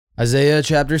Isaiah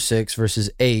chapter 6,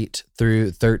 verses 8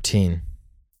 through 13.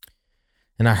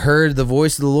 And I heard the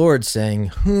voice of the Lord saying,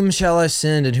 "Whom shall I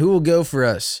send, and who will go for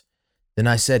us?" Then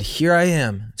I said, "Here I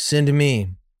am, send me."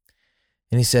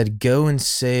 And he said, "Go and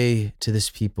say to this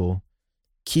people,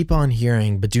 keep on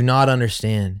hearing, but do not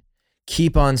understand.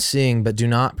 Keep on seeing, but do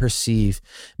not perceive.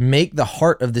 Make the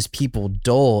heart of this people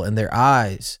dull, and their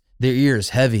ears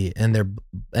heavy,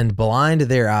 and blind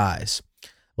their eyes,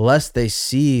 lest they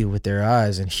see with their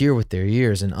eyes and hear with their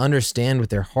ears and understand with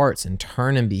their hearts and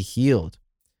turn and be healed."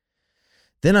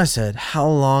 Then I said, "How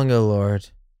long, O Lord?"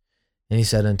 And he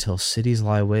said, "Until cities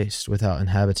lie waste without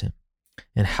inhabitant,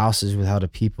 and houses without a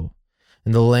people.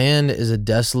 And the land is a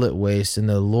desolate waste, and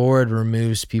the Lord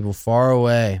removes people far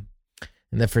away.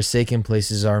 And the forsaken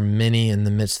places are many in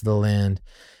the midst of the land.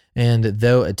 And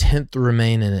though a tenth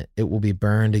remain in it, it will be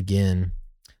burned again,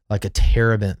 like a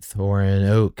terebinth or an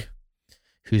oak,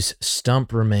 whose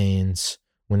stump remains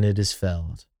when it is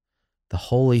felled. The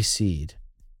holy seed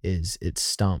is its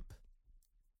stump."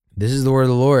 This is the word of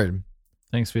the Lord.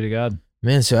 Thanks be to God.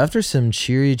 Man, so after some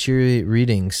cheery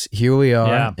readings, here we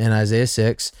are in Isaiah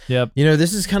 6. Yep. You know,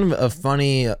 this is kind of a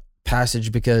funny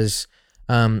passage because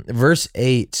verse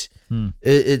 8,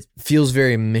 it feels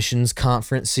very missions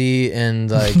conference-y,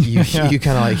 and like you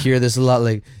kind of like hear this a lot,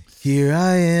 like, "Here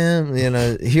I am,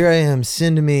 here I am,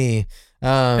 send me."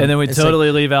 And then we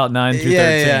totally leave out 9 through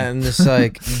 13. Yeah, and just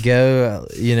like go,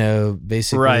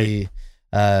 basically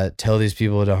tell these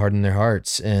people to harden their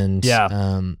hearts, and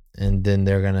then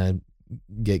they're gonna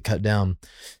get cut down.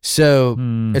 So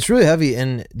it's really heavy,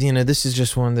 and this is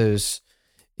just one of those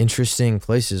interesting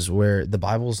places where the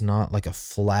Bible's not like a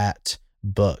flat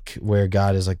book where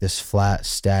God is like this flat,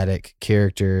 static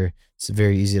character. It's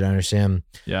very easy to understand.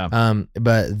 Yeah.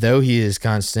 But though he is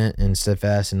constant and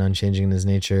steadfast and unchanging in his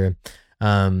nature,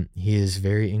 he is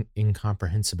very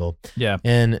incomprehensible. Yeah.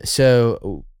 And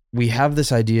so we have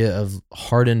this idea of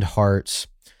hardened hearts,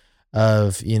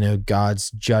 of,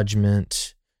 God's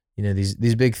judgment,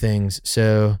 these big things.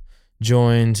 So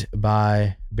joined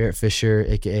by Barrett Fisher,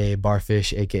 aka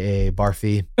Barfish, aka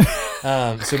Barfy.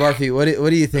 So Barfy, what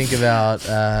do you think about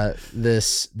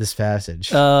this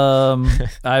passage? I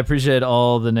appreciate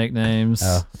all the nicknames.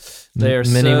 Oh, they are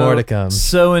many more to come.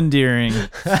 So endearing.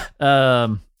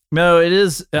 No, it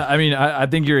is. I mean, I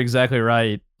think you're exactly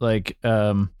right. Like,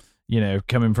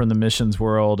 coming from the missions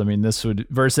world, I mean,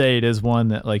 verse 8 is one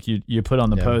that like you put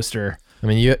on the poster. I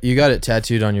mean, you got it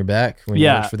tattooed on your back when you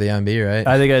worked for the IMB, right?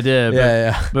 I think I did.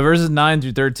 Yeah. But verses 9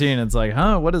 through 13, it's like,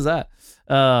 what is that?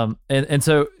 And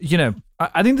so,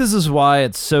 I think this is why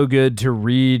it's so good to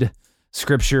read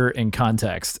scripture in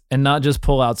context and not just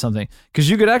pull out something. Because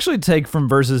you could actually take from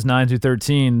verses 9 through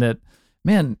 13 that,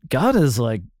 man, God is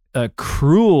like a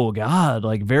cruel God,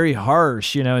 like very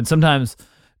harsh, and sometimes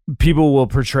people will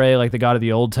portray like the God of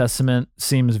the Old Testament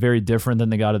seems very different than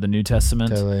the God of the New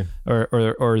Testament, totally.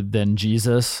 or than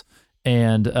Jesus,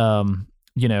 and it's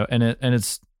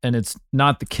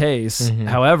not the case. Mm-hmm.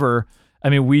 However, I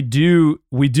mean, we do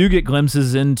get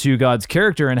glimpses into God's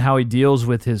character and how he deals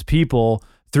with his people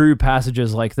through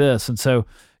passages like this, and so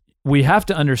we have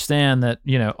to understand that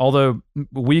although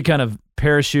we kind of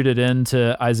parachuted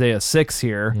into Isaiah 6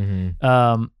 here,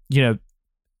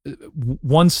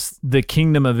 once the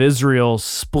kingdom of Israel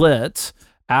split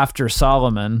after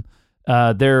Solomon,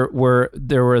 there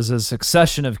was a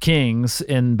succession of kings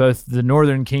in both the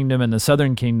northern kingdom and the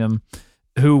southern kingdom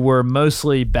who were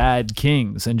mostly bad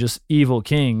kings and just evil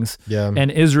kings. Yeah. And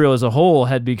Israel as a whole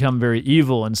had become very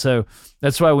evil. And so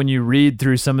that's why when you read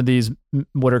through some of these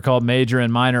what are called major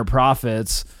and minor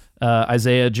prophets,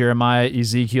 Isaiah, Jeremiah,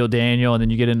 Ezekiel, Daniel, and then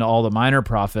you get into all the minor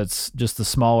prophets, just the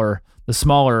smaller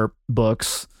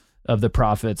books of the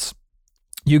prophets,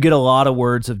 you get a lot of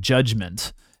words of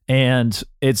judgment, and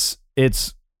it's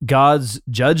God's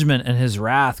judgment and his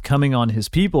wrath coming on his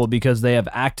people because they have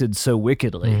acted so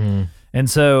wickedly. Mm-hmm. And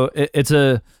so it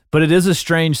is a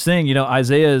strange thing.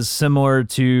 Isaiah is similar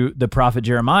to the prophet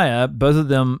Jeremiah. Both of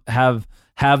them have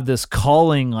this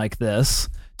calling like this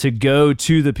to go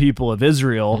to the people of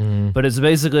Israel, but it's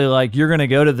basically like you're going to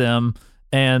go to them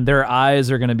and their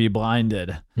eyes are going to be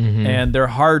blinded, and their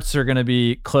hearts are going to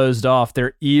be closed off.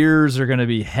 Their ears are going to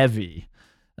be heavy.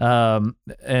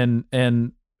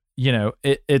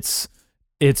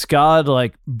 It's God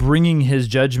like bringing his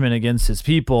judgment against his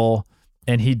people,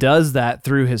 and he does that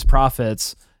through his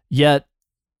prophets. Yet,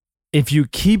 if you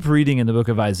keep reading in the book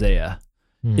of Isaiah,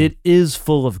 it is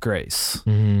full of grace,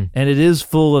 and it is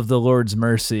full of the Lord's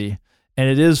mercy, and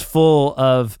it is full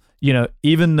of,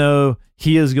 even though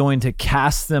he is going to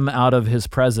cast them out of his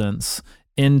presence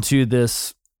into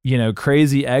this,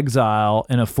 crazy exile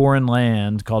in a foreign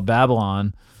land called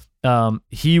Babylon,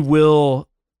 he will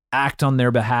act on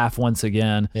their behalf once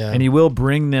again, and he will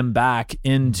bring them back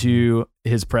into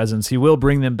his presence. He will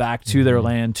bring them back to their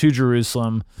land, to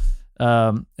Jerusalem.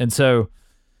 And so,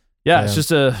 it's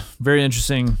just a very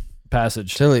interesting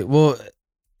passage. Totally. Well,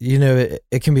 you know,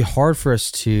 it can be hard for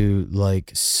us to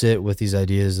like sit with these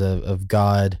ideas of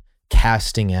God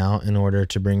casting out in order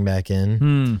to bring back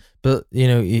in. But, you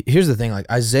know, here's the thing, like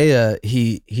Isaiah,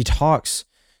 he talks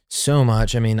so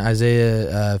much. I mean,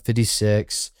 Isaiah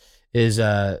 56 is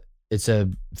it's a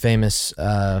famous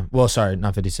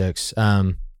not 56.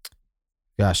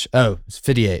 It's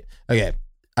 58. Okay.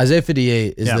 Isaiah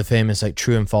 58 is the famous like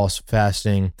true and false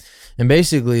fasting. And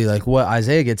basically like what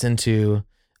Isaiah gets into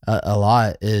a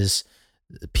lot is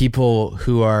people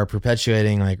who are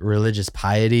perpetuating like religious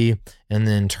piety and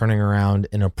then turning around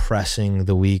and oppressing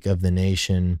the weak of the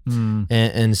nation.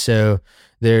 And so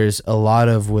there's a lot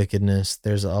of wickedness.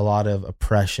 There's a lot of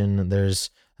oppression. There's,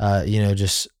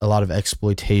 just a lot of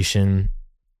exploitation.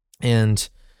 And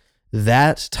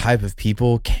that type of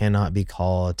people cannot be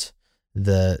called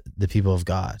the people of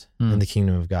God and the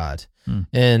kingdom of God.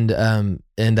 And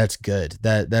that's good.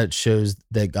 That shows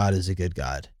that God is a good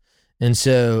God. And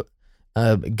so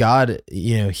God,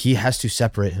 he has to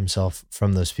separate himself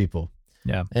from those people.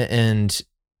 Yeah. And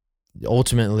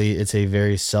ultimately it's a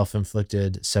very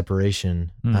self-inflicted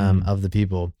separation of the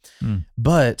people.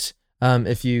 But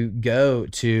if you go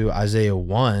to Isaiah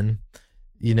 1,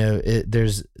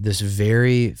 there's this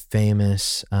very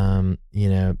famous,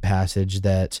 passage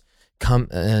that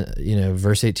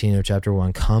verse 18 of chapter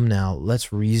 1, "Come now,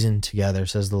 let's reason together,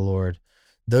 says the Lord.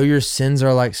 Though your sins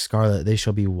are like scarlet, they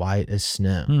shall be white as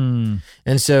snow."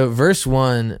 And so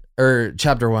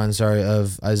chapter 1,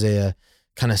 of Isaiah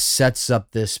kind of sets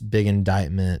up this big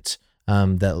indictment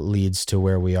that leads to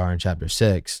where we are in chapter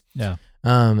 6. Yeah.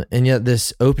 And yet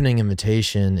this opening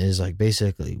invitation is like,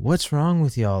 basically, what's wrong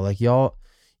with y'all? Like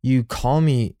you call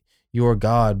me your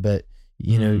God, but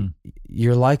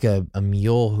you're like a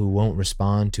mule who won't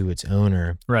respond to its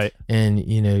owner. Right. And,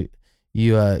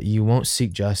 you won't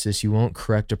seek justice. You won't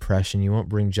correct oppression. You won't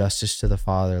bring justice to the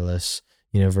fatherless,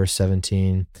 verse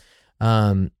 17.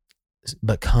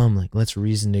 But come, like, let's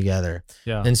reason together.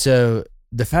 Yeah. And so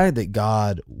the fact that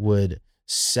God would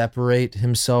separate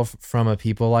himself from a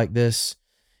people like this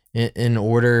in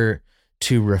order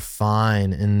to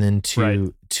refine and then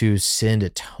to send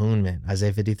atonement,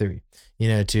 Isaiah 53,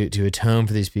 to atone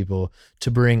for these people,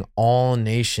 to bring all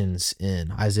nations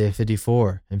in, Isaiah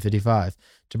 54 and 55,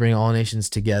 to bring all nations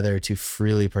together to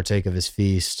freely partake of his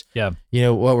feast. Yeah.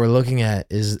 What we're looking at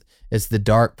is it's the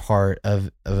dark part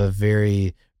of a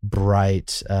very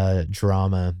bright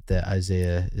drama that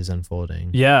Isaiah is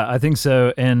unfolding. Yeah, I think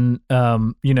so. And,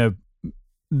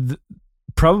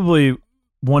 probably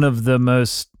one of the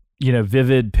most,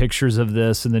 vivid pictures of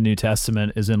this in the New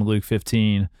Testament is in Luke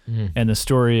 15 and the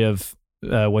story of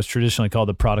what's traditionally called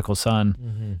the prodigal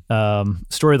son,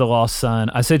 story of the lost son.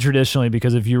 I say traditionally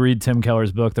because if you read Tim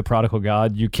Keller's book, The Prodigal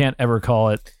God, you can't ever call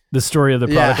it the story of the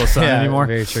prodigal son anymore.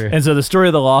 Very true. And so the story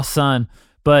of the lost son,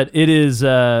 but it is,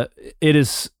 that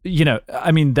is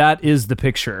the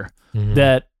picture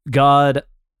that God,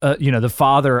 the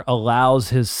father allows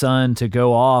his son to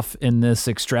go off in this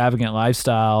extravagant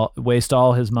lifestyle, waste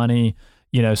all his money,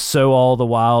 sow all the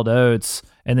wild oats,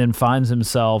 and then finds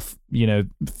himself,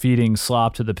 feeding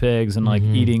slop to the pigs and like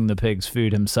eating the pigs'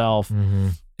 food himself.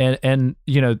 And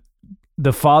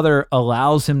the father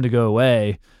allows him to go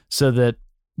away so that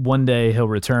one day he'll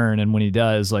return. And when he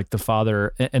does, like the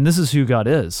father, and this is who God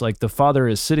is, like the father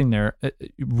is sitting there,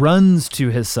 runs to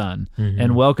his son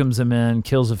and welcomes him in,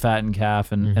 kills a fattened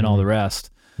calf and all the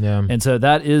rest. Yeah. And so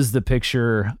that is the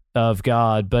picture of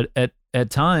God. But at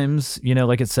times,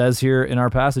 like it says here in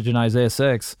our passage in Isaiah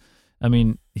 6, I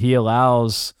mean, he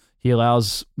allows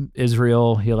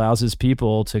Israel, he allows his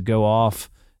people to go off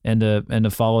and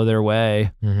to follow their way,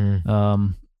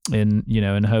 in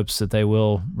hopes that they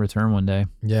will return one day.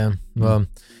 Yeah. Well,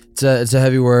 it's a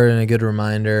heavy word and a good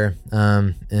reminder,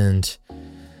 and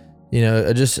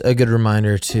just a good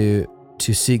reminder to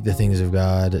seek the things of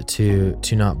God, to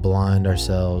not blind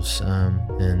ourselves,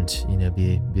 and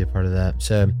be a part of that.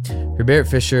 So for Barrett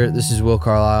Fisher, this is Will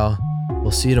Carlisle. We'll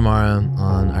see you tomorrow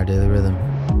on Our Daily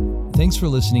Rhythm. Thanks for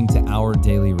listening to Our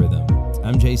Daily Rhythm.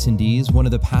 I'm Jason Dees, one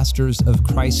of the pastors of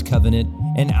Christ Covenant,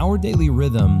 and Our Daily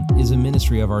Rhythm is a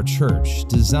ministry of our church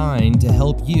designed to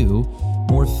help you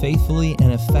more faithfully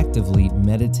and effectively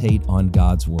meditate on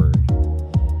God's Word.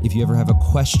 If you ever have a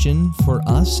question for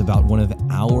us about one of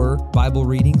our Bible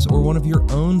readings or one of your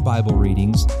own Bible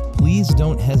readings, please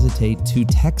don't hesitate to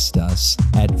text us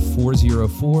at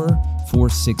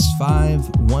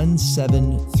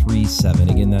 404-465-1737.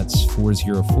 Again, that's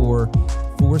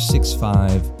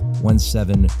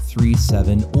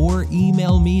 404-465-1737. Or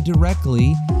email me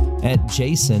directly at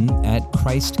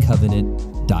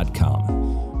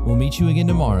jason@christcovenant.com. We'll meet you again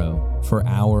tomorrow for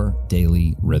Our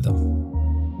Daily Rhythm.